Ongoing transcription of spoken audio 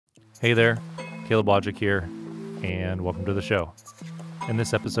Hey there, Caleb Wojcik here, and welcome to the show. In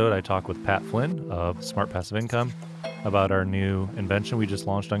this episode, I talk with Pat Flynn of Smart Passive Income about our new invention we just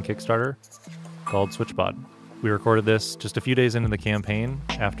launched on Kickstarter called SwitchPod. We recorded this just a few days into the campaign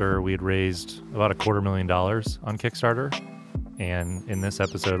after we had raised about $250,000 on Kickstarter. And in this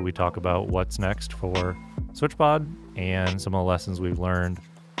episode, we talk about what's next for SwitchPod and some of the lessons we've learned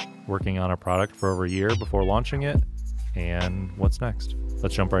working on a product for over a year before launching it and what's next.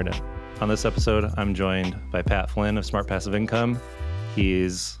 Let's jump right in. On this episode, I'm joined by Pat Flynn of Smart Passive Income.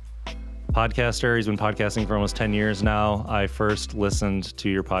 He's a podcaster. He's been podcasting for almost 10 years now. I first listened to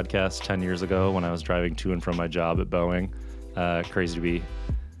your podcast 10 years ago when I was driving to and from my job at Boeing. Crazy to be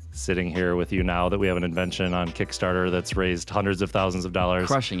sitting here with you now that we have an invention on Kickstarter that's raised hundreds of thousands of dollars.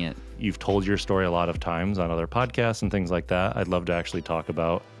 Crushing it. You've told your story a lot of times on other podcasts and things like that. I'd love to actually talk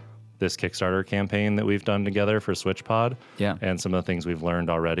about this Kickstarter campaign that we've done together for SwitchPod, and some of the things we've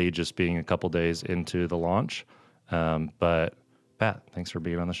learned already just being a couple days into the launch. But Pat, thanks for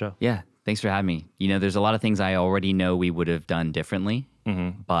being on the show. Yeah, thanks for having me. You know, there's a lot of things I already know we would have done differently,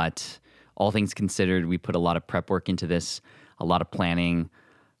 but all things considered, we put a lot of prep work into this, a lot of planning,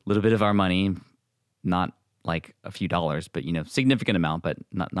 a little bit of our money, not like a few dollars, but, you know, significant amount, but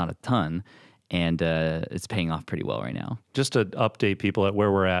not a ton. And it's paying off pretty well right now. Just to update people at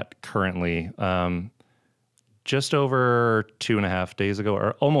where we're at currently, just over 2.5 days ago,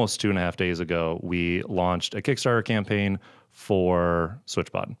 or almost 2.5 days ago, we launched a Kickstarter campaign for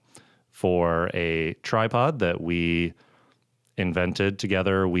SwitchPod, for a tripod that we invented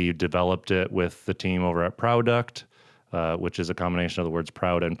together. We developed it with the team over at Product, which is a combination of the words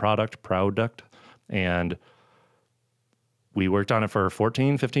proud and product, Product. And we worked on it for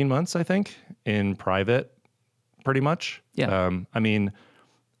 14, 15 months, I think, in private, pretty much. Yeah. I mean,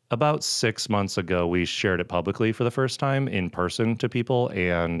 about 6 months ago, we shared it publicly for the first time in person to people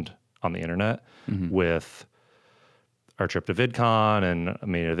and on the internet with our trip to VidCon, and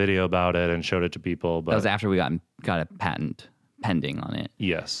made a video about it and showed it to people. But that was after we got a patent pending on it.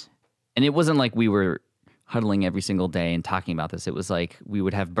 Yes. And it wasn't like we were huddling every single day and talking about this. It was like we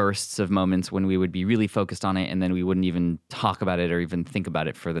would have bursts of moments when we would be really focused on it, and then we wouldn't even talk about it or even think about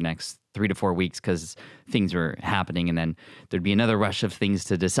it for the next 3 to 4 weeks because things were happening, and then there'd be another rush of things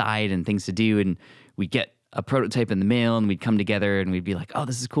to decide and things to do, and we'd get a prototype in the mail, and we'd come together and we'd be like, oh,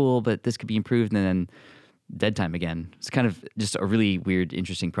 this is cool, but this could be improved, and then dead time again. It's kind of just a really weird,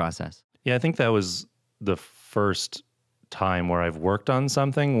 interesting process. Yeah, I think that was the first time where I've worked on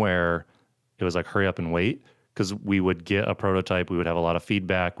something where it was like, hurry up and wait, because we would get a prototype, we would have a lot of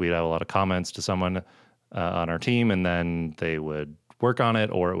feedback, we'd have a lot of comments to someone on our team, and then they would work on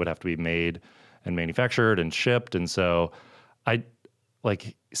it, or it would have to be made and manufactured and shipped. And so I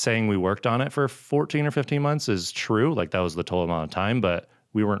like saying we worked on it for 14 or 15 months is true. Like, that was the total amount of time, but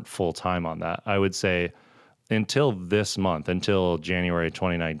we weren't full time on that. I would say until this month, until January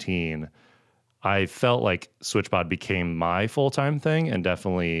 2019, I felt like SwitchPod became my full-time thing, and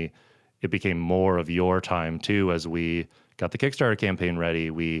definitely it became more of your time too as we got the Kickstarter campaign ready.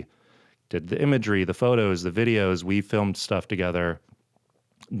 We did the imagery, the photos, the videos, we filmed stuff together.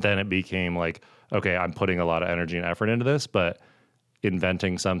 Then it became like, okay, I'm putting a lot of energy and effort into this, but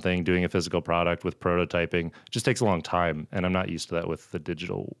inventing something, doing a physical product with prototyping just takes a long time. And I'm not used to that with the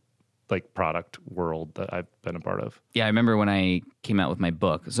digital like product world that I've been a part of. Yeah, I remember when I came out with my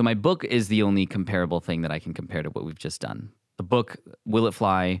book. So my book is the only comparable thing that I can compare to what we've just done. The book, Will It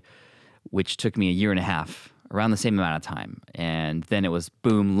Fly, which took me 1.5 years, around the same amount of time. And then it was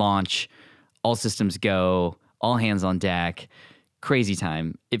boom, launch, all systems go, all hands on deck, crazy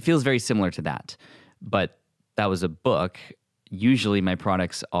time. It feels very similar to that. But that was a book. Usually my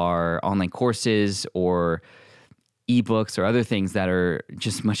products are online courses or ebooks or other things that are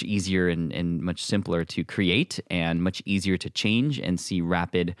just much easier and much simpler to create and much easier to change and see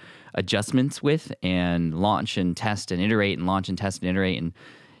rapid adjustments with, and launch and test and iterate and launch and test and iterate. And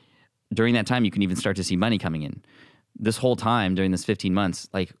during that time, you can even start to see money coming in. This whole time, during this 15 months,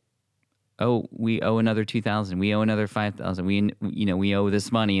 like, oh, we owe another $2,000, we owe another $5,000, we owe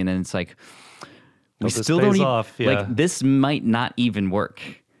this money, and then it's like, we still don't even, like, this might not even work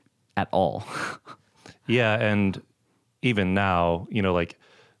at all. Yeah, and even now, like,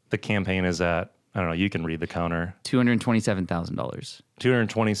 the campaign is at, I don't know, you can read the counter. $227,000.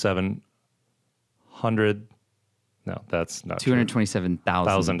 $227,100. No, that's not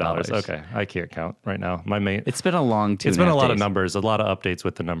 $227,000. Okay, I can't count right now. It's been a long 2.5 days. It's been a lot of numbers, a lot of updates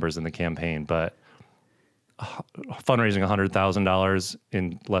with the numbers in the campaign, but fundraising $100,000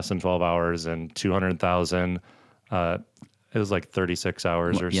 in less than 12 hours and $200,000. It was like 36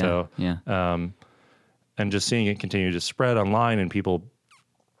 hours or so. Yeah. And just seeing it continue to spread online and people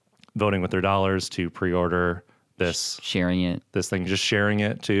voting with their dollars to pre-order sharing it. this thing, just sharing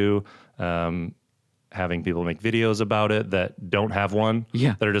it to having people make videos about it that don't have one.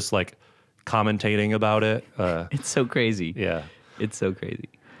 Yeah. That are just like commentating about it. It's so crazy. Yeah. It's so crazy.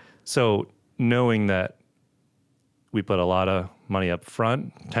 So knowing that we put a lot of money up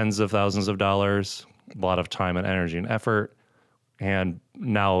front, tens of thousands of dollars, a lot of time and energy and effort, and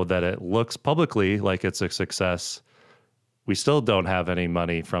now that it looks publicly like it's a success, we still don't have any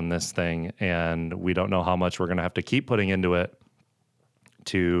money from this thing, and we don't know how much we're going to have to keep putting into it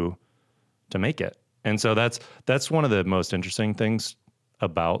to make it. And so that's one of the most interesting things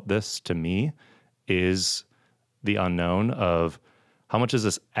about this to me is the unknown of how much is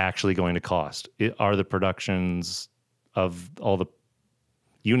this actually going to cost? Are the productions of all the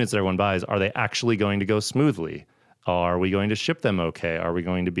units that everyone buys, are they actually going to go smoothly? Are we going to ship them okay? Are we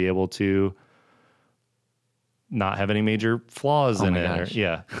going to be able to not have any major flaws in it? Gosh.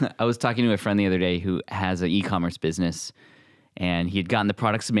 Yeah. I was talking to a friend the other day who has an e-commerce business, and he had gotten the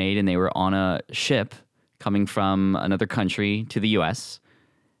products made, and they were on a ship coming from another country to the U.S.,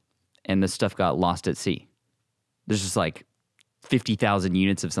 and the stuff got lost at sea. There's just like 50,000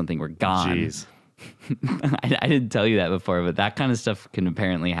 units of something were gone. Jeez. I didn't tell you that before, but that kind of stuff can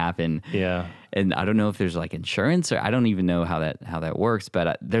apparently happen. Yeah. And I don't know if there's like insurance, or I don't even know how that works,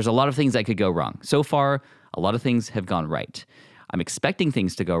 but there's a lot of things that could go wrong. So far, a lot of things have gone right. I'm expecting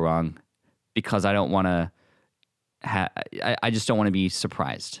things to go wrong because I don't want to I just don't want to be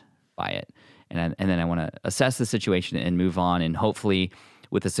surprised by it. And then I want to assess the situation and move on, and hopefully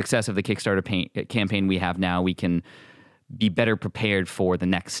with the success of the Kickstarter campaign we have now, we can be better prepared for the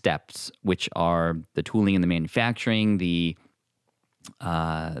next steps, which are the tooling and the manufacturing, the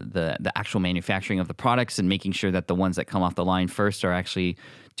actual manufacturing of the products, and making sure that the ones that come off the line first are actually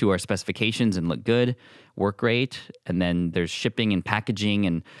to our specifications and look good, work great. And then there's shipping and packaging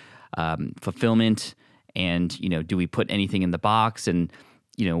and fulfillment. And, do we put anything in the box? And,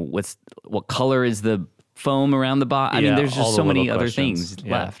 what color is the foam around the box? I mean, there's just so many other things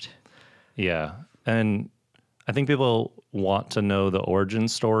left. Yeah. And I think people want to know the origin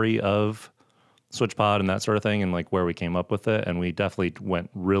story of SwitchPod and that sort of thing, and like where we came up with it. And we definitely went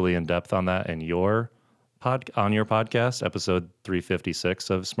really in depth on that in your podcast, episode 356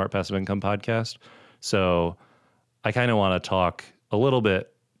 of Smart Passive Income Podcast. So I kind of want to talk a little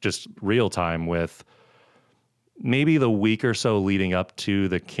bit just real time with maybe the week or so leading up to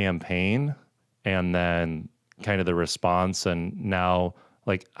the campaign, and then kind of the response, and now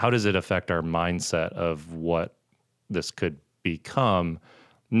like how does it affect our mindset of what this could become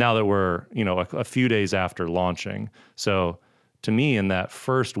now that we're, a few days after launching. So to me, in that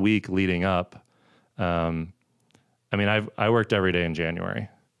first week leading up, I worked every day in January,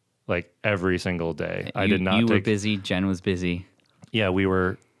 like every single day. I did not. You were busy. Jen was busy. Yeah, we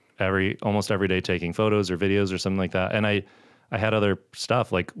were almost every day taking photos or videos or something like that. And I had other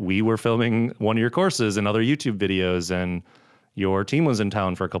stuff, like we were filming one of your courses and other YouTube videos, and your team was in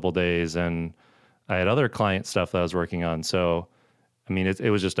town for a couple of days, and I had other client stuff that I was working on. So, it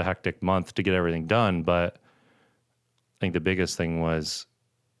was just a hectic month to get everything done. But I think the biggest thing was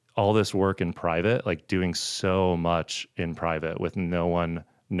all this work in private, like doing so much in private with no one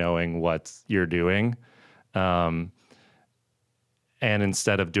knowing what you're doing. And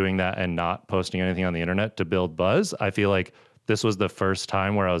instead of doing that and not posting anything on the internet to build buzz, I feel like this was the first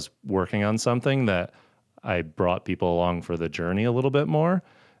time where I was working on something that I brought people along for the journey a little bit more,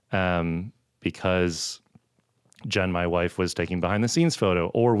 because Jen, my wife, was taking behind the scenes photo,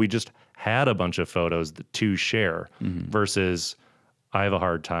 or we just had a bunch of photos to share, versus I have a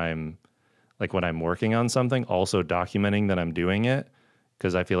hard time, like when I'm working on something, also documenting that I'm doing it,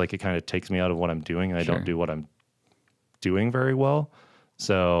 because I feel like it kind of takes me out of what I'm doing, and I don't do what I'm doing very well.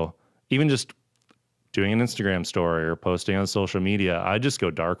 So even just doing an Instagram story or posting on social media, I just go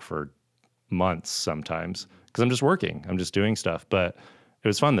dark for months sometimes because I'm just working. I'm just doing stuff. But it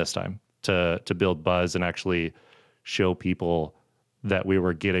was fun this time to build buzz and actually show people that we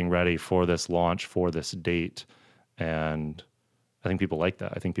were getting ready for this launch, for this date. And I think people liked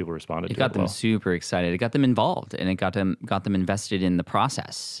that. I think people responded to it. It got them super excited. It got them involved, and it got them invested in the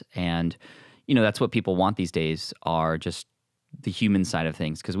process. And that's what people want these days, are just the human side of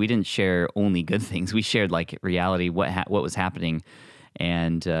things, because we didn't share only good things. We shared like reality, what was happening.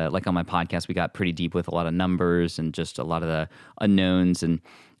 And like on my podcast, we got pretty deep with a lot of numbers and just a lot of the unknowns. And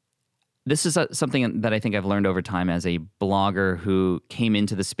this is something that I think I've learned over time as a blogger who came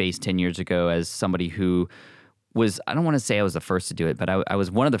into the space 10 years ago as somebody who was, I don't want to say I was the first to do it, but I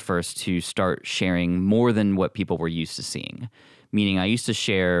was one of the first to start sharing more than what people were used to seeing. Meaning I used to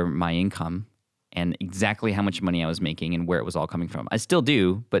share my income and exactly how much money I was making and where it was all coming from. I still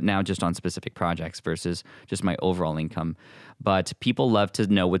do, but now just on specific projects versus just my overall income. But people love to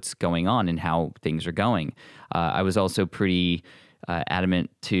know what's going on and how things are going. I was also pretty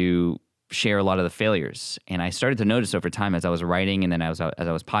adamant to share a lot of the failures. And I started to notice over time as I was writing and then as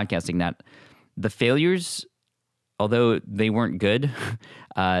I was podcasting that the failures, although they weren't good,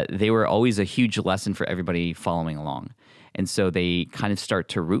 they were always a huge lesson for everybody following along. And so they kind of start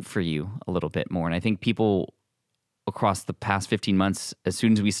to root for you a little bit more. And I think people across the past 15 months, as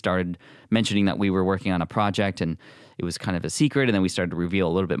soon as we started mentioning that we were working on a project and it was kind of a secret, and then we started to reveal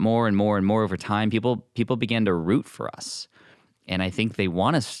a little bit more and more and more over time, people began to root for us. And I think they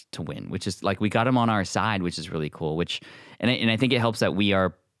want us to win, which is like we got them on our side, which is really cool. And I think it helps that we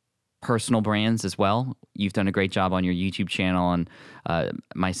are personal brands as well. You've done a great job on your YouTube channel and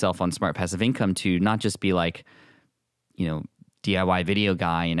myself on Smart Passive Income to not just be like, DIY video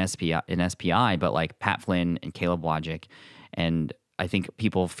guy in SPI, but like Pat Flynn and Caleb Wojcik. And I think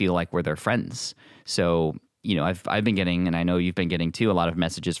people feel like we're their friends. So, I've been getting, and I know you've been getting too, a lot of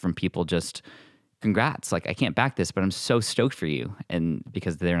messages from people just, congrats, like I can't back this, but I'm so stoked for you. And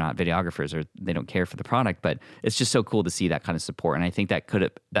because they're not videographers or they don't care for the product, but it's just so cool to see that kind of support. And I think that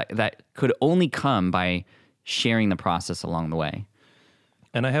could only come by sharing the process along the way.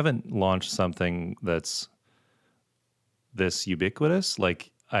 And I haven't launched something that's this ubiquitous.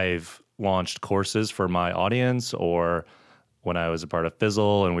 Like I've launched courses for my audience, or when I was a part of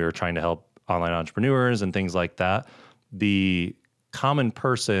Fizzle and we were trying to help online entrepreneurs and things like that. The common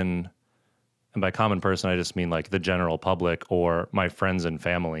person, and by common person, I just mean like the general public or my friends and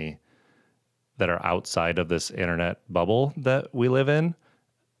family that are outside of this internet bubble that we live in,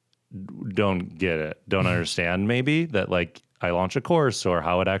 don't get it, don't understand maybe that like I launch a course or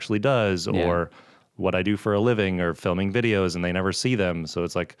how it actually does, or what I do for a living or filming videos, and they never see them. So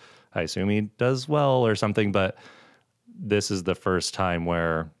it's like, I assume he does well or something, but this is the first time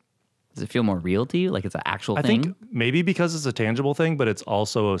where... Does it feel more real to you? Like it's an actual thing? I think maybe because it's a tangible thing, but it's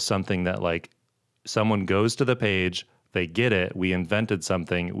also something that like someone goes to the page, they get it, we invented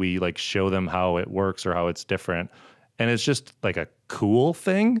something, we like show them how it works or how it's different. And it's just like a cool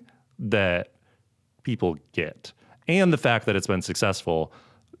thing that people get. And the fact that it's been successful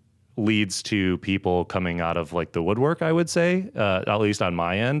leads to people coming out of like the woodwork, I would say, at least on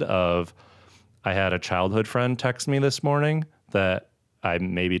my end of, I had a childhood friend text me this morning that I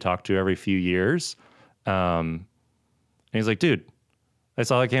maybe talk to every few years. And he's like, dude, I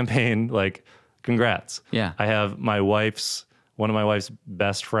saw the campaign, like, congrats. Yeah. I have one of my wife's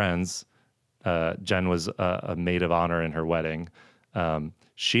best friends, Jen was a maid of honor in her wedding.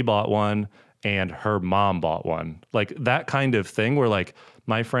 She bought one and her mom bought one. Like that kind of thing where like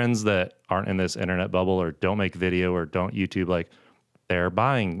my friends that aren't in this internet bubble or don't make video or don't YouTube, like they're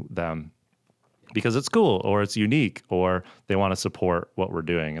buying them because it's cool or it's unique or they want to support what we're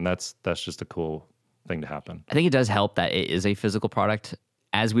doing. And that's just a cool thing to happen. I think it does help that it is a physical product.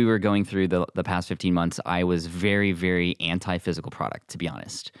 As we were going through the past 15 months, I was very, very anti-physical product, to be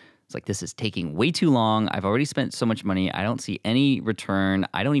honest. It's like, this is taking way too long. I've already spent so much money. I don't see any return.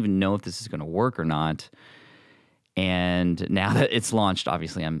 I don't even know if this is going to work or not. And now that it's launched,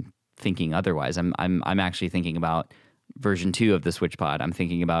 obviously I'm thinking otherwise. I'm actually thinking about version 2 of the SwitchPod. I'm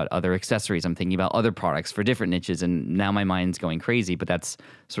thinking about other accessories. I'm thinking about other products for different niches. And now my mind's going crazy, but that's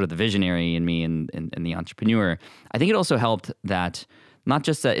sort of the visionary in me and the entrepreneur. I think it also helped that not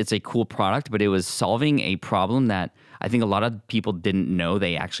just that it's a cool product, but it was solving a problem that I think a lot of people didn't know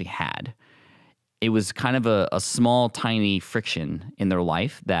they actually had. It was kind of a small, tiny friction in their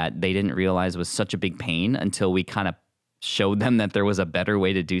life that they didn't realize was such a big pain until we kind of showed them that there was a better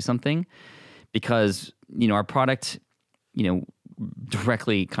way to do something. Because, our product,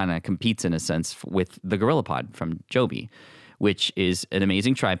 directly kind of competes in a sense with the GorillaPod from Joby, which is an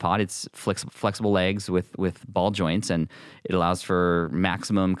amazing tripod. It's flexible legs with ball joints, and it allows for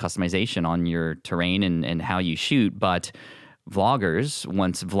maximum customization on your terrain and how you shoot. But vloggers,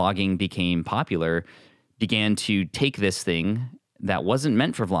 once vlogging became popular, began to take this thing that wasn't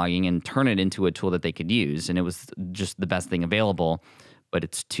meant for vlogging and turn it into a tool that they could use. And it was just the best thing available. But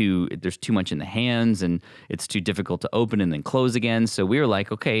there's too much in the hands, and it's too difficult to open and then close again. So we were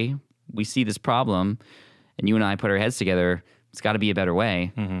like, okay, we see this problem, and you and I put our heads together. It's got to be a better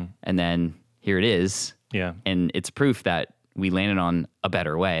way. Mm-hmm. And then here it is. Yeah. And it's proof that we landed on a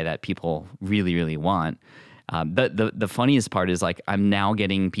better way that people really, really want. The funniest part is like I'm now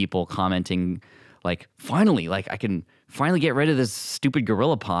getting people commenting like, finally, like I can finally get rid of this stupid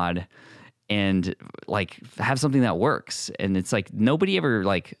GorillaPod and like have something that works. And it's like nobody ever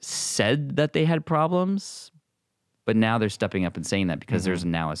like said that they had problems, but now they're stepping up and saying that because there's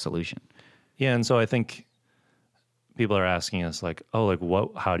now a solution. Yeah, and so I think people are asking us like, oh, like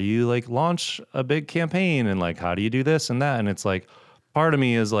how do you like launch a big campaign and like how do you do this and that? And it's like part of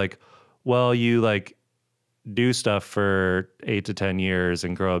me is like, well, you like do stuff for 8 to 10 years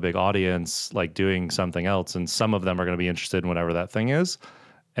and grow a big audience like doing something else, and some of them are going to be interested in whatever that thing is.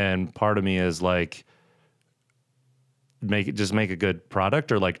 And part of me is like make a good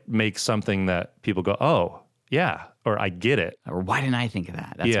product, or like make something that people go, oh yeah, or I get it, Or why didn't I think of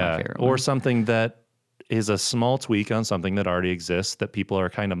that? That's my favorite or one. something that is a small tweak on something that already exists that people are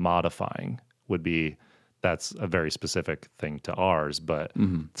kind of modifying. That's a very specific thing to ours, but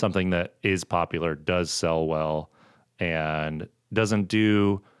something that is popular, does sell well, and doesn't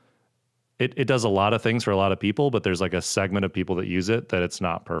do it does a lot of things for a lot of people, but there's like a segment of people that use it that it's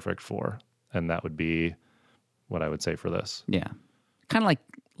not perfect for. And that would be what I would say for this. Yeah. Kind of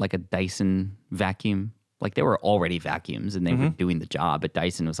like a Dyson vacuum. Like they were already vacuums and they were doing the job, but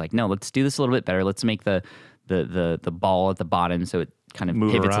Dyson was like, no, let's do this a little bit better. Let's make the ball at the bottom so it kind of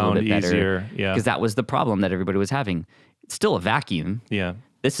Move pivots a little bit easier, better. yeah. Because that was the problem that everybody was having. It's still a vacuum. Yeah.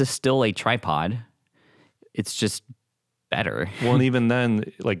 This is still a tripod. It's just better. Well, and even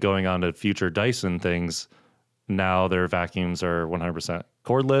then, like going on to future Dyson things, now their vacuums are 100%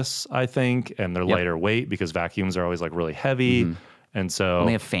 cordless, I think, and they're lighter weight because vacuums are always like really heavy. And so And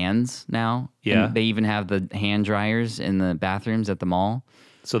they have fans now. Yeah. And they even have the hand dryers in the bathrooms at the mall.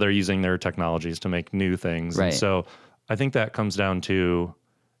 So they're using their technologies to make new things. Right. And so I think that comes down to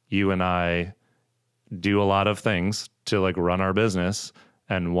you and I do a lot of things to like run our business.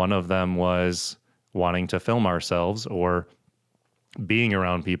 And one of them was wanting to film ourselves or being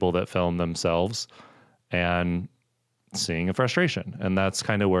around people that film themselves and seeing a frustration. And that's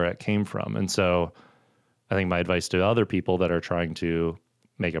kind of where it came from. And so I think my advice to other people that are trying to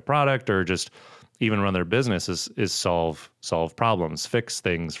make a product or just even run their business is solve problems, fix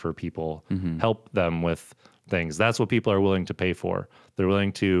things for people, help them with things. That's what people are willing to pay for. They're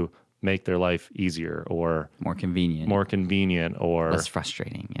willing to make their life easier or more convenient or less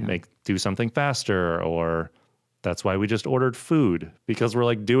frustrating. Yeah. do something faster, or that's why we just ordered food, because we're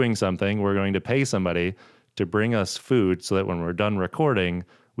like doing something. We're going to pay somebody to bring us food so that when we're done recording,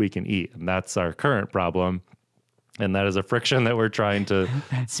 we can eat. And that's our current problem. And that is a friction that we're trying to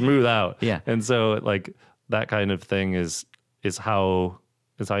smooth out. Yeah. And so like that kind of thing is how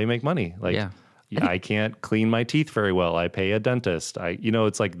you make money. Like I can't clean my teeth very well. I pay a dentist.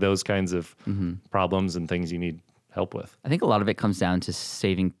 It's like those kinds of problems and things you need help with. I think a lot of it comes down to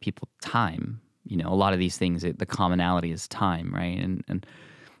saving people time. A lot of these things, the commonality is time, right? And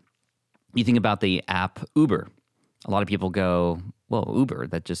you think about the app Uber. A lot of people go, well, Uber,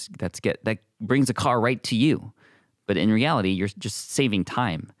 that brings a car right to you. But in reality, you're just saving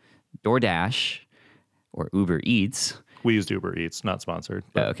time. DoorDash or Uber Eats. We used Uber Eats, not sponsored.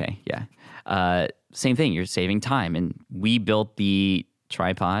 Oh, okay, yeah. Same thing, you're saving time. And we built the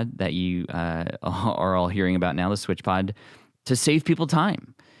tripod that you are all hearing about now, the SwitchPod, to save people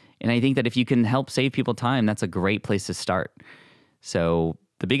time. And I think that if you can help save people time, that's a great place to start. So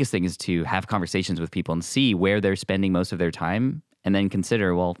the biggest thing is to have conversations with people and see where they're spending most of their time, and then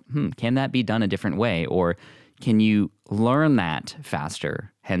consider, well, can that be done a different way? Or can you learn that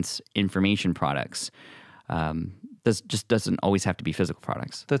faster? Hence, information products. This just doesn't always have to be physical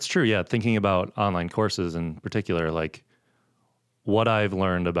products. That's true, yeah. Thinking about online courses in particular, like what I've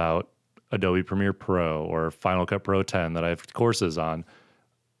learned about Adobe Premiere Pro or Final Cut Pro 10 that I have courses on,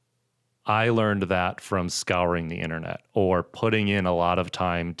 I learned that from scouring the internet or putting in a lot of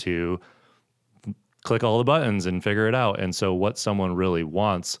time to click all the buttons and figure it out. And so what someone really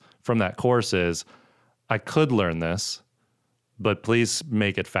wants from that course is, I could learn this, but please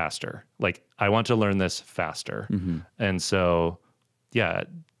make it faster. Like, I want to learn this faster. And so, yeah,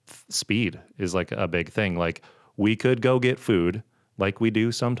 speed is like a big thing. Like, we could go get food like we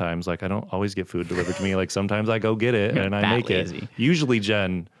do sometimes. Like, I don't always get food delivered to me. Like, sometimes I go get it and I make lazy. it. Usually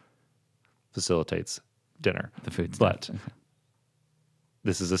Jen facilitates dinner. The food But stuff.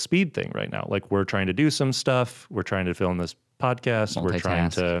 this is a speed thing right now. Like, we're trying to do some stuff. We're trying to film this podcast. We're trying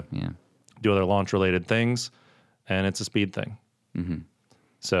to do other launch-related things, and it's a speed thing.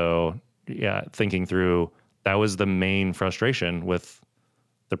 So, yeah, thinking through, that was the main frustration with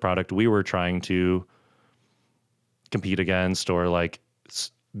the product we were trying to compete against, or like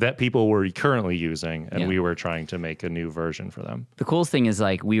that people were currently using, and we were trying to make a new version for them. The coolest thing is,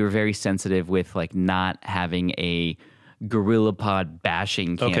 like, we were very sensitive with like not having a GorillaPod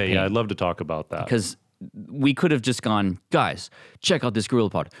bashing campaign. Okay, yeah, I'd love to talk about that. Because we could have just gone, guys, check out this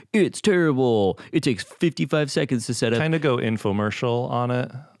GorillaPod. It's terrible. It takes 55 seconds to set up. Kind of go infomercial on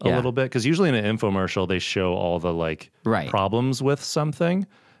it a little bit, because usually in an infomercial they show all the like problems with something,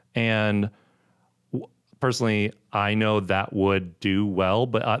 and personally, I know that would do well,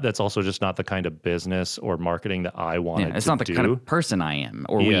 but that's also just not the kind of business or marketing that I wanted to do. It's not the kind of person I am,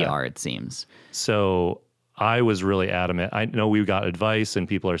 or we are, it seems. So I was really adamant. I know we got advice and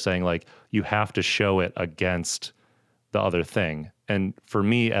people are saying like, you have to show it against the other thing. And for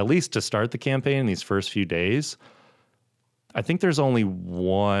me, at least to start the campaign in these first few days, I think there's only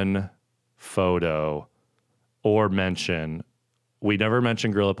one photo or mention. We never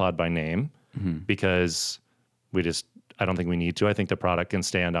mentioned GorillaPod by name because I don't think we need to. I think the product can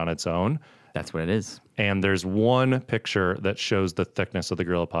stand on its own. That's what it is. And there's one picture that shows the thickness of the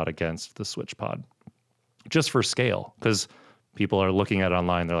GorillaPod against the SwitchPod, just for scale, because people are looking at it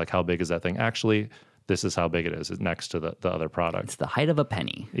online. They're like, how big is that thing? Actually, this is how big it is. It's next to the other product. It's the height of a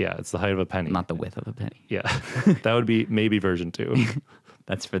penny. Yeah, it's the height of a penny. Not the width of a penny. Yeah, that would be maybe version 2.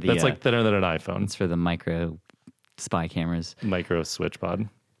 That's for the... That's like thinner than an iPhone. It's for the micro spy cameras. Micro SwitchPod.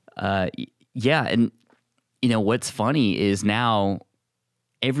 Yeah, and what's funny is now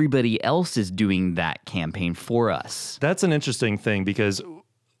everybody else is doing that campaign for us. That's an interesting thing because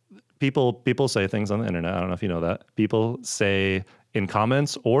people say things on the internet. I don't know if you know that. People say in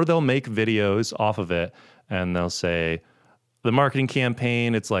comments, or they'll make videos off of it, and they'll say the marketing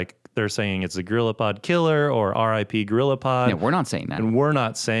campaign, it's like they're saying it's a GorillaPod killer or RIP GorillaPod. Yeah, we're not saying that. And we're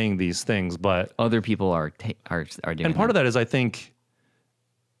not saying these things, but other people are doing. And part of that is, I think,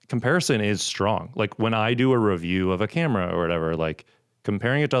 comparison is strong. Like when I do a review of a camera or whatever, like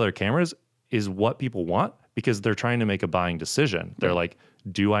comparing it to other cameras is what people want because they're trying to make a buying decision. They're like,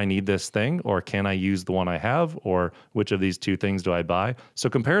 do I need this thing, or can I use the one I have, or which of these two things do I buy?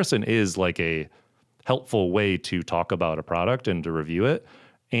 So comparison is like a helpful way to talk about a product and to review it,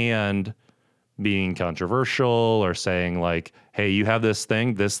 and being controversial or saying like, hey, you have this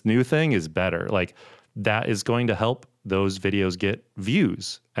thing, this new thing is better. Like that is going to help those videos get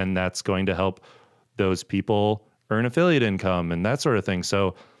views, and that's going to help those people earn affiliate income and that sort of thing.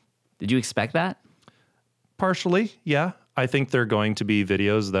 So did you expect that? Partially, yeah. I think there are going to be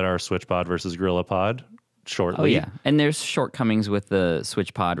videos that are SwitchPod versus GorillaPod shortly. Oh, yeah. And there's shortcomings with the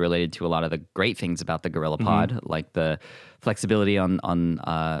SwitchPod related to a lot of the great things about the GorillaPod, like the flexibility on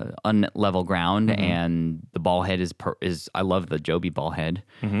unlevel ground, and the ball head is I love the Joby ball head,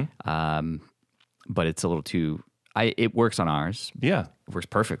 but it's a little too... it works on ours. Yeah. It works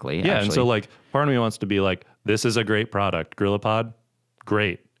perfectly, Yeah, actually. and so like part of me wants to be like, this is a great product. GorillaPod,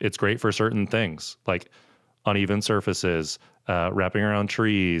 great. It's great for certain things, like uneven surfaces, wrapping around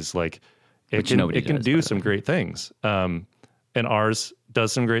trees, like it can do some great things. And ours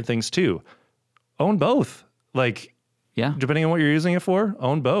does some great things too. Own both. Like, yeah, depending on what you're using it for,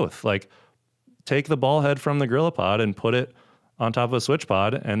 own both. Like take the ball head from the GorillaPod and put it on top of a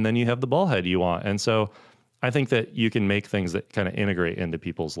SwitchPod, and then you have the ball head you want. And so I think that you can make things that kind of integrate into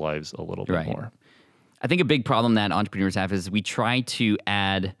people's lives a little bit more. I think a big problem that entrepreneurs have is we try to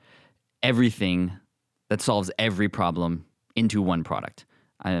add everything that solves every problem into one product.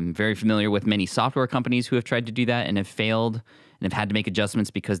 I'm very familiar with many software companies who have tried to do that and have failed and have had to make adjustments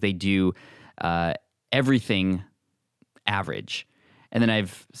because they do everything average. And then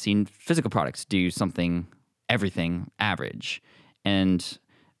I've seen physical products do everything average. And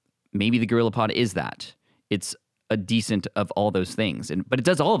maybe the GorillaPod is that. It's a decent of all those things, but it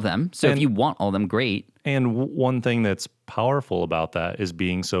does all of them. So if you want all of them, great. And one thing that's powerful about that is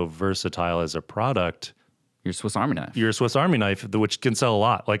being so versatile as a product. Your Swiss Army knife. Your Swiss Army knife, which can sell a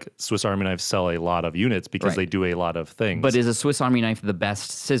lot. Like Swiss Army knives sell a lot of units because they do a lot of things. But is a Swiss Army knife the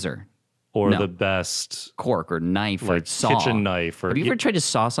best scissor? Or the best cork or knife like or saw? Kitchen knife. Or have you ever tried to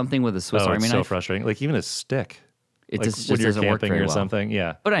saw something with a Swiss Army knife? It's so frustrating. Like even a stick. It like just when you're doesn't work camping very or well. something.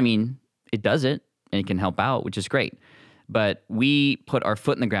 Yeah. But I mean, it does it and it can help out, which is great. But we put our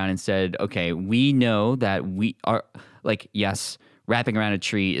foot in the ground and said, okay, we know that we are like, yes, wrapping around a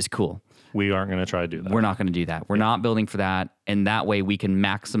tree is cool. We aren't going to try to do that. We're not going to do that. We're not building for that. And that way we can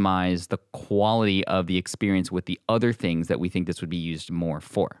maximize the quality of the experience with the other things that we think this would be used more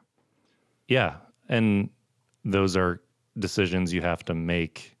for. Yeah. And those are decisions you have to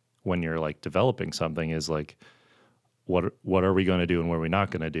make when you're like developing something, is like, what are we going to do and what are we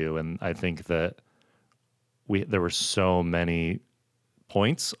not going to do? And I think that there were so many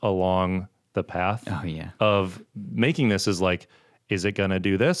points along the path of making this is like, is it going to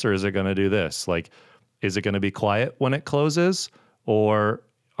do this or is it going to do this? Like, is it going to be quiet when it closes, or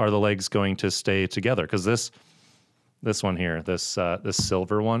are the legs going to stay together? Because this one here, this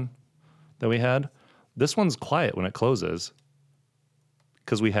silver one that we had, this one's quiet when it closes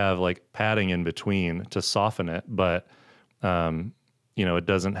because we have like padding in between to soften it, but it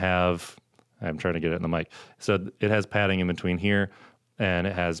doesn't have. I'm trying to get it in the mic. So it has padding in between here, and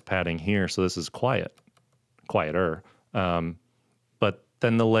it has padding here. So this is quiet. quieter. But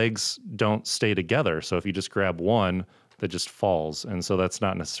then the legs don't stay together. So if you just grab one, that just falls. And so that's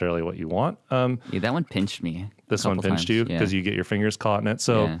not necessarily what you want. Yeah, that one pinched me. This one pinched you because you get your fingers caught in it.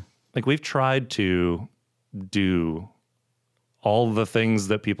 So like we've tried to do all the things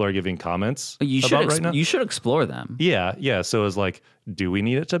that people are giving comments about right now. You should explore them. Yeah. So it's like, do we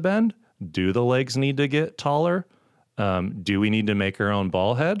need it to bend? Do the legs need to get taller? Do we need to make our own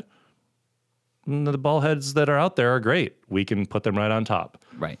ball head? The ball heads that are out there are great. We can put them right on top.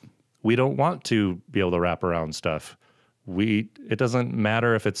 Right. We don't want to be able to wrap around stuff. It doesn't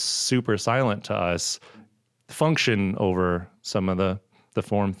matter if it's super silent to us. Function over some of the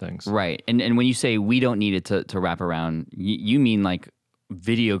form things. Right. And when you say we don't need it to wrap around, you mean like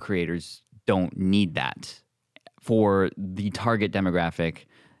video creators don't need that for the target demographic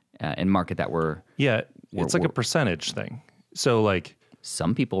and market that we're... Yeah, it's like a percentage thing. So like...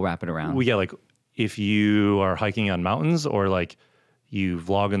 Some people wrap it around. Well, yeah, like if you are hiking on mountains or like you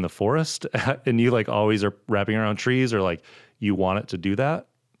vlog in the forest and you like always are wrapping around trees or like you want it to do that,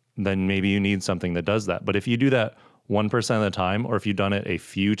 then maybe you need something that does that. But if you do that 1% of the time, or if you've done it a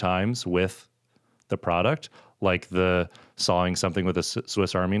few times with the product, like the sawing something with a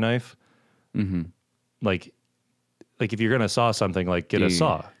Swiss Army knife, like if you're going to saw something, like get a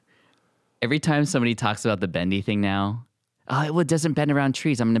saw. Every time somebody talks about the bendy thing now, well, it doesn't bend around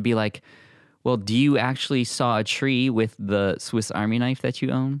trees. I'm going to be like, well, do you actually saw a tree with the Swiss Army knife that you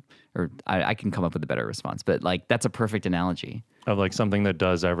own? Or I can come up with a better response, but like that's a perfect analogy. Of like something that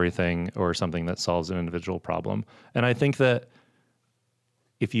does everything or something that solves an individual problem. And I think that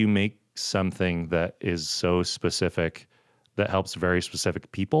if you make something that is so specific that helps very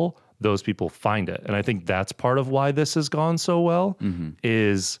specific people, those people find it. And I think that's part of why this has gone so well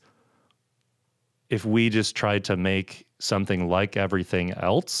is if we just tried to make something like everything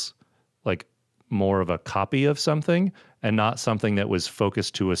else, like more of a copy of something and not something that was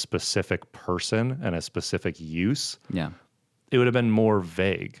focused to a specific person and a specific use. Yeah. It would have been more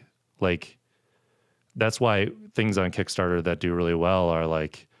vague. Like that's why things on Kickstarter that do really well are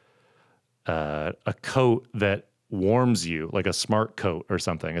like a coat that warms you, like a smart coat or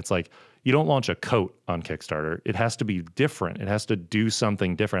something. It's like you don't launch a coat on Kickstarter. It has to be different. It has to do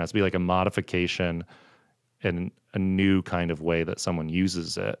something different. It has to be like a modification in a new kind of way that someone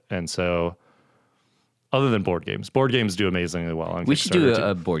uses it. And so other than board games do amazingly well on Kickstarter. We should do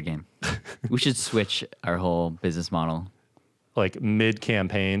a board game. We should switch our whole business model. Like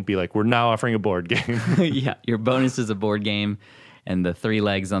mid-campaign, be like, we're now offering a board game. Yeah, your bonus is a board game, and the 3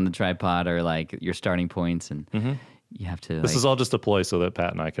 legs on the tripod are like your starting points, and you have to... This is all just a ploy so that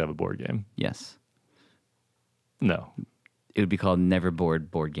Pat and I could have a board game. Yes. No. It would be called Never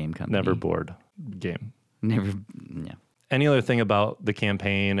Board Board Game Company. Never Board Game. Never, yeah. Any other thing about the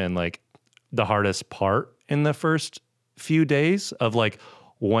campaign and like the hardest part in the first few days of like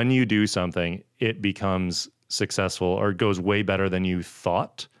when you do something, it becomes successful or goes way better than you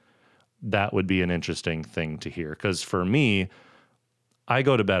thought, that would be an interesting thing to hear. Because for me, I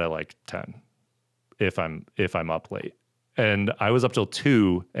go to bed at like 10 if I'm up late. And I was up till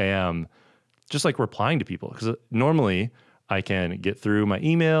 2 a.m. just like replying to people. Because normally I can get through my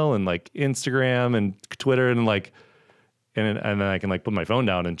email and like Instagram and Twitter and like, and then I can like put my phone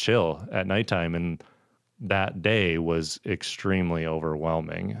down and chill at nighttime. And that day was extremely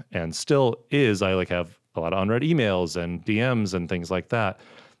overwhelming and still is. I like have a lot of unread emails and DMs and things like that.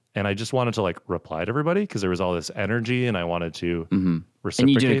 And I just wanted to like reply to everybody because there was all this energy and I wanted to reciprocate. And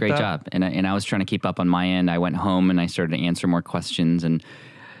you did a great job. And I was trying to keep up on my end. I went home and I started to answer more questions, and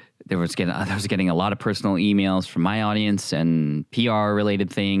I was getting a lot of personal emails from my audience and PR related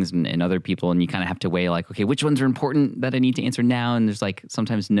things and other people. And you kind of have to weigh like, okay, which ones are important that I need to answer now? And there's like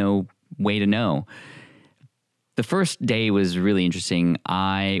sometimes no way to know. The first day was really interesting.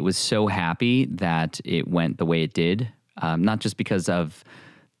 I was so happy that it went the way it did, not just because of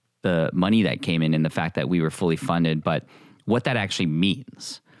the money that came in and the fact that we were fully funded, but what that actually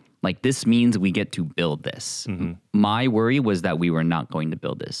means. Like, this means we get to build this. My worry was that we were not going to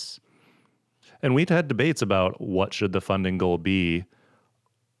build this. And we'd had debates about what should the funding goal be,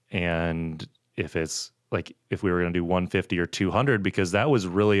 and if it's like if we were going to do 150 or 200, because that was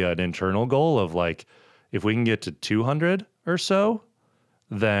really an internal goal of like, if we can get to 200 or so,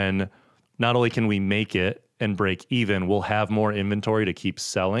 then not only can we make it and break even, we'll have more inventory to keep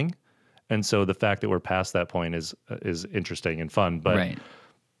selling. And so the fact that we're past that point is interesting and fun. But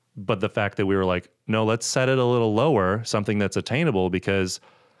but the fact that we were like, no, let's set it a little lower, something that's attainable, because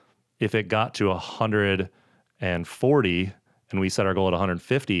if it got to 140 and we set our goal at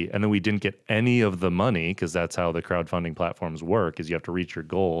 150 and then we didn't get any of the money, because that's how the crowdfunding platforms work, is you have to reach your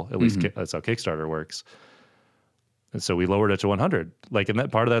goal. At least that's how Kickstarter works. And so we lowered it to 100. Like, and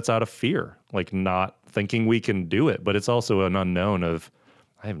that part of that's out of fear, like not thinking we can do it. But it's also an unknown of,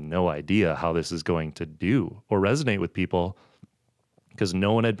 I have no idea how this is going to do or resonate with people, because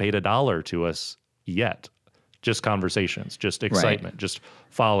no one had paid $1 to us yet. Just conversations, just excitement, just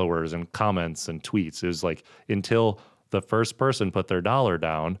followers and comments and tweets. It was like until the first person put their $1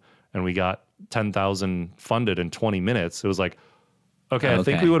 down and we got 10,000 funded in 20 minutes, it was like, okay, I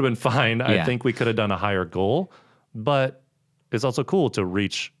think we would have been fine. Yeah. I think we could have done a higher goal, but it's also cool to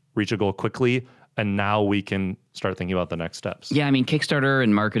reach a goal quickly. And now we can start thinking about the next steps. Yeah, I mean, Kickstarter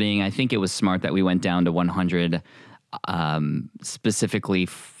and marketing, I think it was smart that we went down to 100 specifically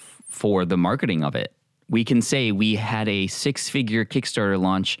for the marketing of it. We can say we had a 6-figure Kickstarter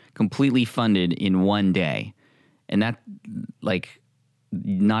launch completely funded in one day. And that, like,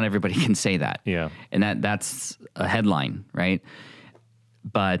 not everybody can say that. Yeah. And that's a headline, right?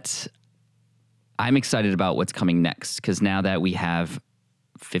 But I'm excited about what's coming next, because now that we have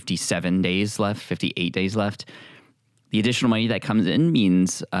 57 days left, 58 days left, the additional money that comes in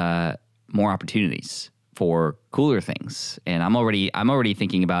means more opportunities for cooler things. And I'm already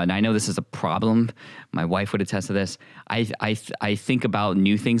thinking about, and I know this is a problem. My wife would attest to this. I think about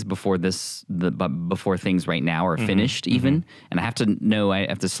new things before before things right now are finished even. And I have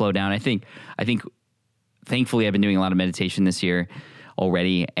to slow down. I think thankfully I've been doing a lot of meditation this year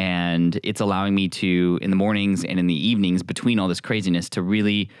already, and it's allowing me to, in the mornings and in the evenings between all this craziness, to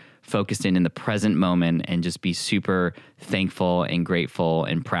really focus in the present moment and just be super thankful and grateful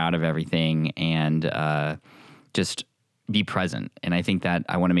and proud of everything, and just be present. And I think that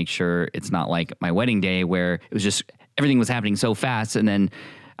I want to make sure it's not like my wedding day where it was just everything was happening so fast, and then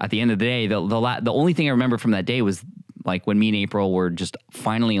at the end of the day, the only thing I remember from that day was like when me and April were just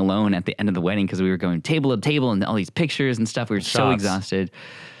finally alone at the end of the wedding, because we were going table to table and all these pictures and stuff. We were so exhausted.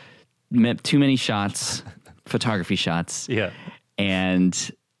 Too many shots, photography shots. Yeah.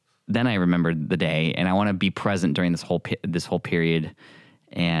 And then I remembered the day, and I want to be present during this whole period.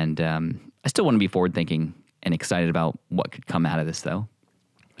 And I still want to be forward thinking and excited about what could come out of this, though.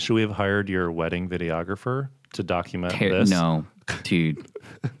 Should we have hired your wedding videographer to document this? No, dude.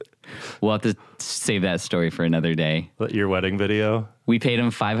 We'll have to save that story for another day. Your wedding video? We paid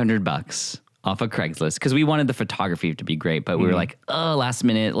him $500 off of Craigslist because we wanted the photography to be great, but we were like, oh, last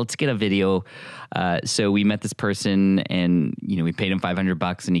minute, let's get a video. So we met this person, and we paid him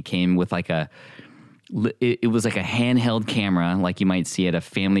 $500, and he came with like it was like a handheld camera, like you might see at a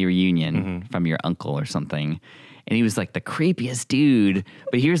family reunion from your uncle or something. And he was like the creepiest dude.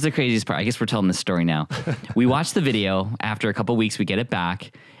 But here's the craziest part. I guess we're telling this story now. We watched the video. After a couple of weeks, we get it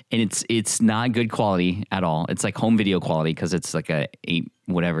back. And it's not good quality at all. It's like home video quality because it's like a 8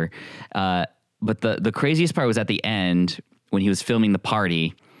 whatever. But the craziest part was at the end when he was filming the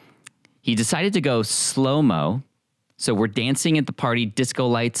party. He decided to go slow-mo. So we're dancing at the party, disco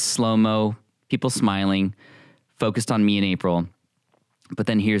lights, slow-mo, people smiling, focused on me and April. But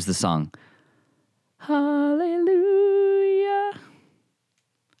then here's the song. Hallelujah.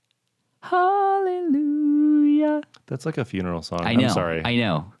 Hallelujah. That's like a funeral song. I know. I'm sorry. I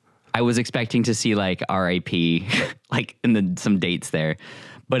know. I was expecting to see like R.I.P. like in some dates there,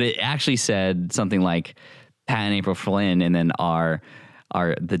 but it actually said something like Pat and April Flynn, and then the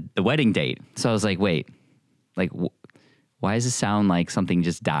wedding date. So I was like, wait, like why does it sound like something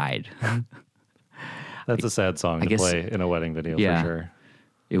just died? That's a sad song to play in a wedding video for sure.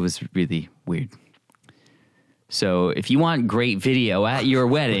 It was really weird. So if you want great video at your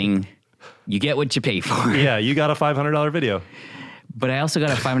wedding, you get what you pay for. Yeah, you got a $500 video. But I also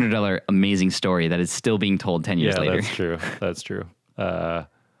got a $500 amazing story that is still being told 10 years later. Yeah, that's true. That's true.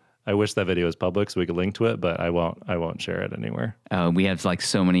 I wish that video was public so we could link to it, but I won't share it anywhere. We have like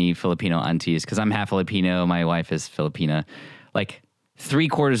so many Filipino aunties because I'm half Filipino. My wife is Filipina. Like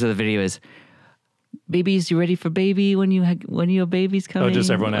 3/4 of the video is, babies, you ready for baby when your baby's coming? Oh, just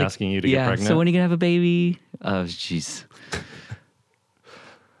everyone asking you to get pregnant? So when are you going to have a baby? Oh, jeez.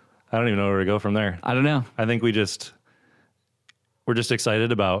 I don't even know where to go from there. I don't know. I think we're just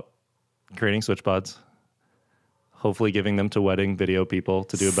excited about creating SwitchPods, hopefully giving them to wedding video people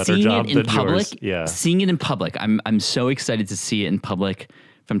to do a better job than yours. Yeah. Seeing it in public. I'm so excited to see it in public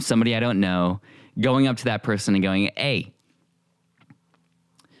from somebody I don't know, going up to that person and going, hey.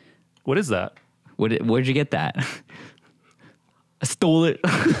 What is that? Where'd you get that? I stole it.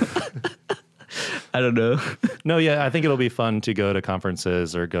 I don't know. No, yeah, I think it'll be fun to go to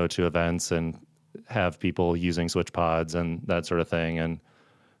conferences or go to events and have people using SwitchPods and that sort of thing. And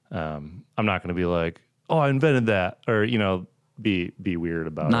I'm not going to be like, oh, I invented that, or, be weird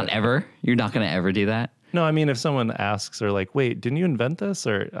about it. Not ever? You're not going to ever do that? No, I mean, if someone asks or like, wait, didn't you invent this?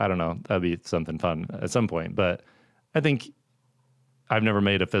 Or I don't know, that'd be something fun at some point. But I think I've never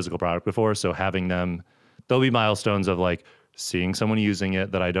made a physical product before, so having them, there'll be milestones of like seeing someone using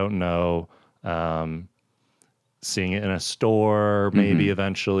it that I don't know, seeing it in a store maybe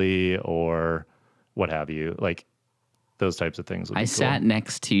eventually, or what have you. Like those types of things. I sat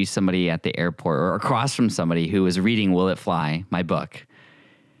next to somebody at the airport, or across from somebody who was reading Will It Fly, my book.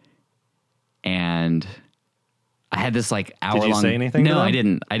 And I had this like hour-long... Did you say anything to them? No, I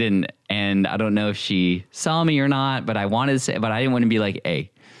didn't. And I don't know if she saw me or not, but I wanted to say, but I didn't want to be like,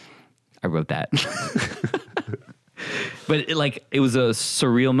 hey, I wrote that. But it was a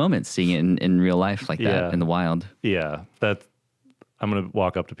surreal moment seeing it in real life like that in the wild. Yeah. I'm going to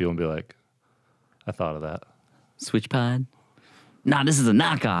walk up to people and be like, I thought of that. SwitchPod? Nah, this is a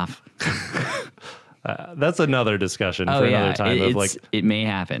knockoff. That's another discussion for another time of like... It may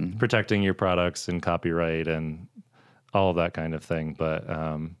happen. Protecting your products and copyright and all of that kind of thing. But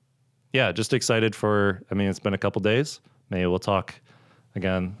yeah, just excited for, I mean, it's been a couple days. Maybe we'll talk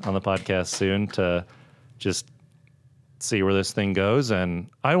again on the podcast soon to just see where this thing goes. And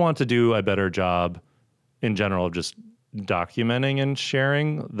I want to do a better job in general of just documenting and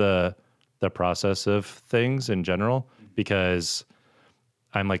sharing the process of things in general, because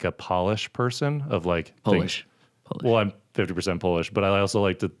I'm like a Polish person of like Polish. Well, I'm 50% Polish, but I also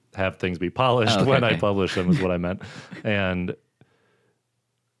like to have things be polished I publish them is what I meant. And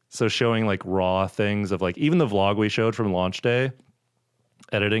so showing like raw things of like, even the vlog we showed from launch day,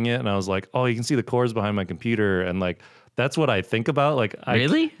 editing it. And I was like, oh, you can see the cords behind my computer. And like, that's what I think about. Like,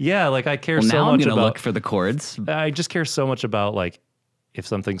 really? Yeah. Like I care so much now I'm gonna about, look for the cords. I just care so much about like, if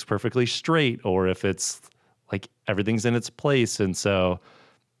something's perfectly straight or if it's like everything's in its place. And so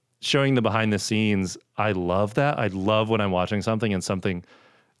showing the behind the scenes, I love that. I love when I'm watching something and something,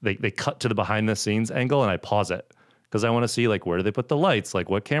 they cut to the behind the scenes angle and I pause it because I want to see like, where do they put the lights? Like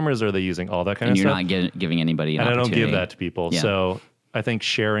what cameras are they using? All that kind of stuff. And you're not giving anybody an opportunity. And I don't give that to people. Yeah. So I think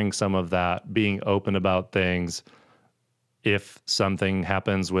sharing some of that, being open about things, if something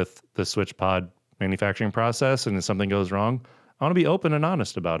happens with the SwitchPod manufacturing process and if something goes wrong, I want to be open and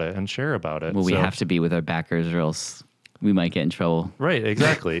honest about it and share about it. Well, we have to be with our backers or else we might get in trouble. Right,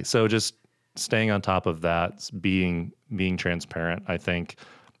 exactly. So just staying on top of that, being transparent. I think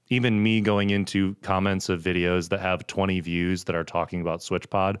even me going into comments of videos that have 20 views that are talking about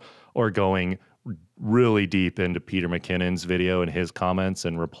SwitchPod, or going really deep into Peter McKinnon's video and his comments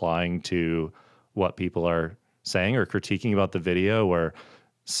and replying to what people are saying or critiquing about the video, or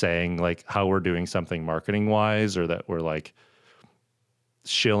saying like how we're doing something marketing wise, or that we're like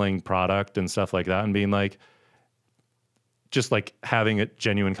shilling product and stuff like that, and being like, just like having a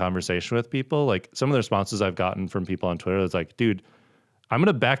genuine conversation with people. Like some of the responses I've gotten from people on Twitter is like, dude, I'm going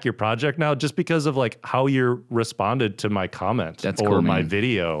to back your project now just because of like how you responded to my comment. That's or cool, my man.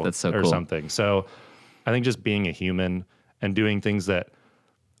 video. That's so or cool. something. So I think just being a human and doing things that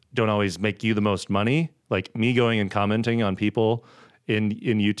don't always make you the most money, like me going and commenting on people in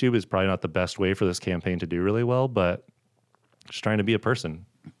YouTube is probably not the best way for this campaign to do really well, but just trying to be a person.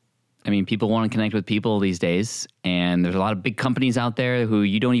 I mean, people want to connect with people these days, and there's a lot of big companies out there who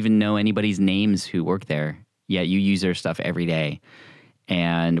you don't even know anybody's names who work there, yet you use their stuff every day.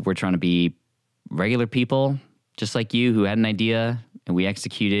 And we're trying to be regular people, just like you, who had an idea and we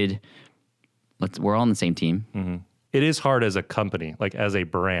executed. We're all on the same team. Mm-hmm. It is hard as a company, like as a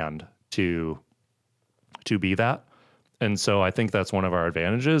brand, to be that. And so I think that's one of our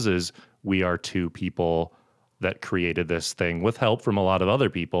advantages is we are two people that created this thing with help from a lot of other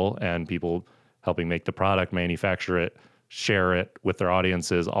people, and people helping make the product, manufacture it, share it with their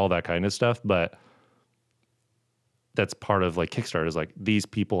audiences, all that kind of stuff. But that's part of like Kickstarter is like, these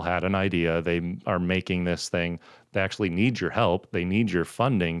people had an idea. They are making this thing. They actually need your help. They need your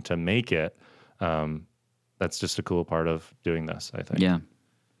funding to make it. That's just a cool part of doing this, I think. Yeah.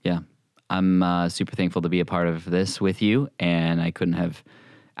 Yeah. I'm super thankful to be a part of this with you, and I couldn't have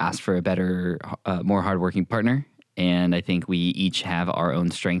asked for a better, more hardworking partner. And I think we each have our own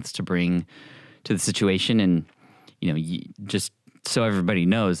strengths to bring to the situation. And, you know, just so everybody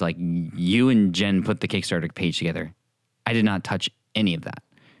knows, like, you and Jen put the Kickstarter page together. I did not touch any of that.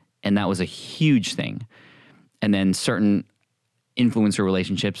 And that was a huge thing. And then certain influencer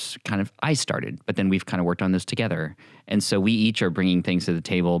relationships I started, but then we've kind of worked on this together. And so we each are bringing things to the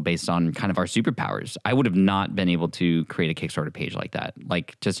table based on kind of our superpowers. I would have not been able to create a Kickstarter page like that.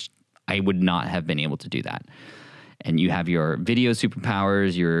 I would not have been able to do that. And you have your video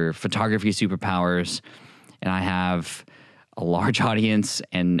superpowers, your photography superpowers, and I have a large audience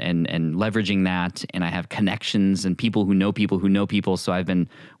and leveraging that, and I have connections and people who know people who know people. So I've been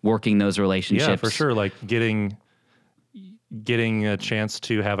working those relationships. Yeah, for sure. Like getting a chance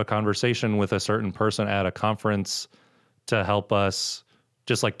to have a conversation with a certain person at a conference to help us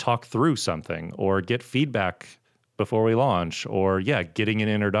just like talk through something or get feedback before we launch, or getting an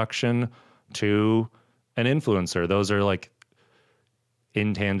introduction to an influencer. Those are like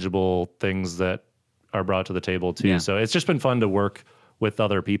intangible things that are brought to the table too. Yeah. So it's just been fun to work with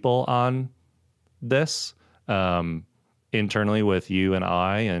other people on this, internally with you and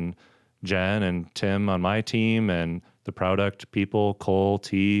I and Jen and Tim on my team and the product people, Cole,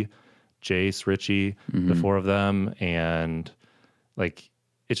 T, Jace, Richie, the four of them. And like,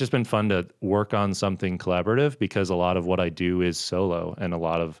 it's just been fun to work on something collaborative, because a lot of what I do is solo, and a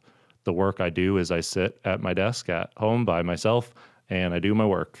lot of the work I do is I sit at my desk at home by myself and I do my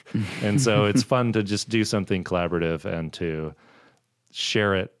work. And so it's fun to just do something collaborative and to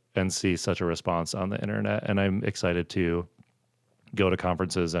share it and see such a response on the internet. And I'm excited to go to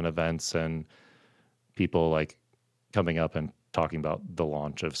conferences and events and people like coming up and talking about the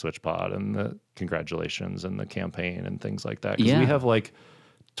launch of SwitchPod and the congratulations and the campaign and things like that. Because we have like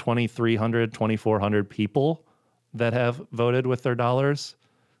 2,300, 2,400 people that have voted with their dollars,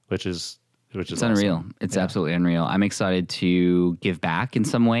 which is it's awesome. Unreal. It's absolutely unreal. I'm excited to give back in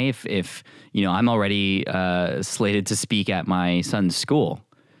some way. If I'm already slated to speak at my son's school,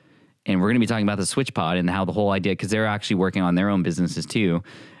 and we're going to be talking about the SwitchPod and how the whole idea, because they're actually working on their own businesses too.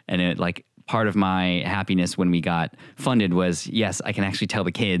 And it like part of my happiness when we got funded was, yes, I can actually tell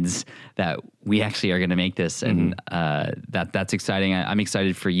the kids that we actually are going to make this. And that's exciting. I'm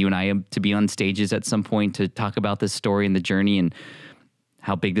excited for you and I to be on stages at some point to talk about this story and the journey and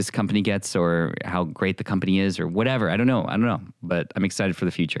how big this company gets or how great the company is or whatever. I don't know, but I'm excited for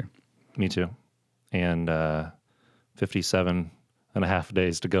the future. Me too. And 57 and a half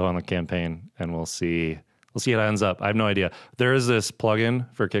days to go on the campaign, and we'll see how it ends up. I have no idea. There is this plugin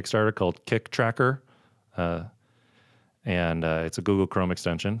for Kickstarter called Kick Tracker, and it's a Google Chrome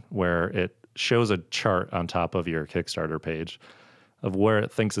extension where it shows a chart on top of your Kickstarter page of where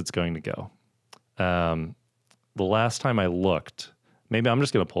it thinks it's going to go. The last time I looked, maybe I'm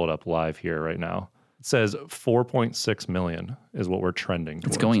just going to pull it up live here right now. It says 4.6 million is what we're trending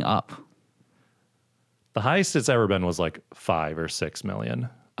towards. It's going up. The highest it's ever been was like 5 or 6 million.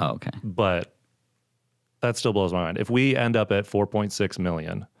 Oh, okay. But that still blows my mind. If we end up at 4.6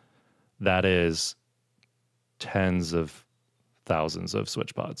 million, that is tens of thousands of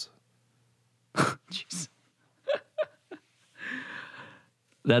SwitchPods. Jeez.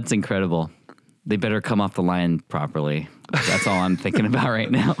 That's incredible. They better come off the line properly. That's all I'm thinking about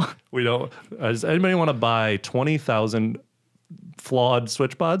right now. We don't. Does anybody want to buy 20,000 flawed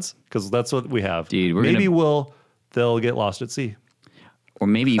SwitchPods? Because that's what we have. Dude, they'll get lost at sea. Or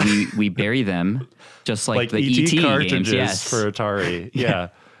maybe we bury them just like the ET cartridges games. For Atari. Yeah.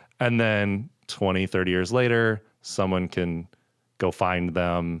 And then 20, 30 years later, someone can go find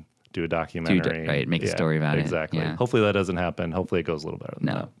them, do a documentary. Make a story about it. Exactly. Yeah. Hopefully that doesn't happen. Hopefully it goes a little better than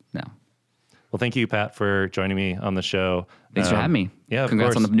that. No. Well, thank you, Pat, for joining me on the show. Thanks for having me. Yeah,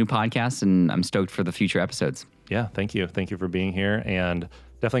 congrats on the new podcast, and I'm stoked for the future episodes. Yeah, thank you. Thank you for being here. And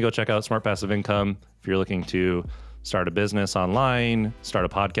definitely go check out Smart Passive Income if you're looking to start a business online, start a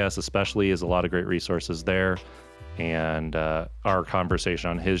podcast especially, is a lot of great resources there. And our conversation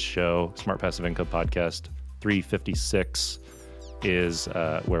on his show, Smart Passive Income Podcast 356, is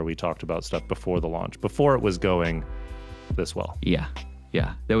where we talked about stuff before the launch, before it was going this well. Yeah.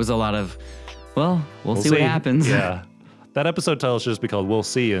 There was a lot of, we'll see what happens. Yeah. That episode title should just be called We'll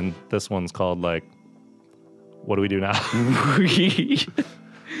See, and this one's called like, what do we do now?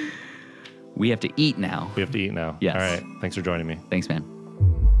 We have to eat now. Yes. All right. Thanks for joining me. Thanks, man.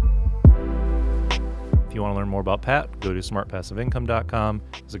 If you want to learn more about Pat, go to smartpassiveincome.com.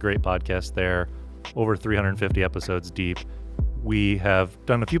 There's a great podcast there, over 350 episodes deep. We have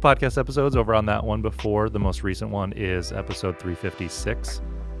done a few podcast episodes over on that one before. The most recent one is episode 356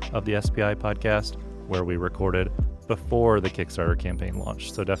 of the SPI podcast, where we recorded before the Kickstarter campaign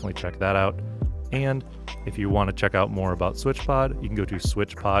launched. So definitely check that out. And if you want to check out more about SwitchPod, you can go to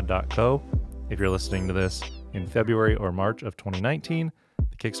switchpod.co. If you're listening to this in February or March of 2019,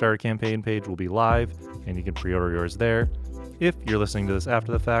 the Kickstarter campaign page will be live and you can pre-order yours there. If you're listening to this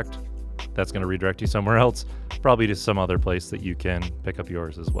after the fact, that's going to redirect you somewhere else, probably to some other place that you can pick up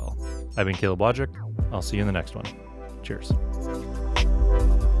yours as well. I've been Caleb Wojcik. I'll see you in the next one. Cheers.